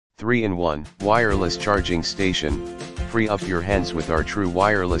3-in-1 wireless charging station. Free up your hands with our true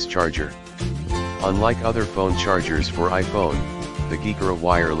wireless charger. Unlike other phone chargers for iPhone, the GEEKERA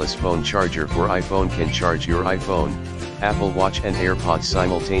wireless phone charger for iPhone can charge your iPhone, Apple Watch and AirPods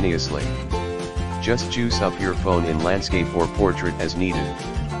simultaneously. Just juice up your phone in landscape or portrait as needed.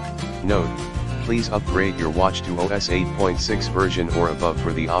 Note: please upgrade your watch to OS 8.6 version or above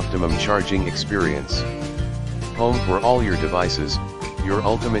for the optimum charging experience. Home for all your devices, your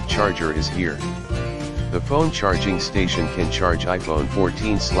ultimate charger is here. The phone charging station can charge iPhone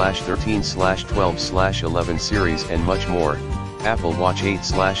 14/13/12/11 series and much more, Apple Watch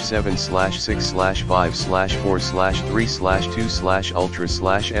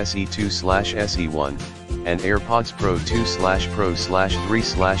 8/7/6/5/4/3/2/Ultra/SE2/SE1, and AirPods Pro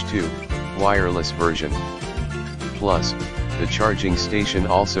 2/Pro/3/2, wireless version. Plus, the charging station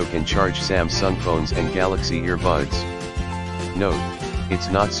also can charge Samsung phones and Galaxy earbuds. Note: it's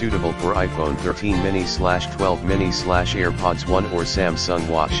not suitable for iPhone 13 mini/12 mini/AirPods 1 or Samsung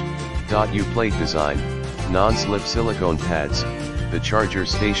Watch. U-plate design, non-slip silicone pads. The charger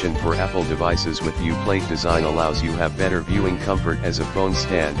station for Apple devices with U-plate design allows you have better viewing comfort as a phone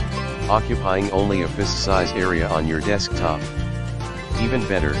stand, occupying only a fist-size area on your desktop. Even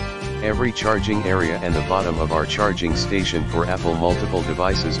better, every charging area and the bottom of our charging station for Apple multiple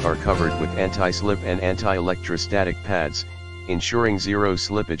devices are covered with anti-slip and anti-electrostatic pads, ensuring zero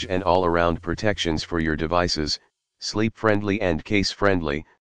slippage and all-around protections for your devices, sleep-friendly and case-friendly.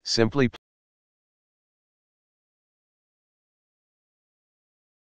 Simply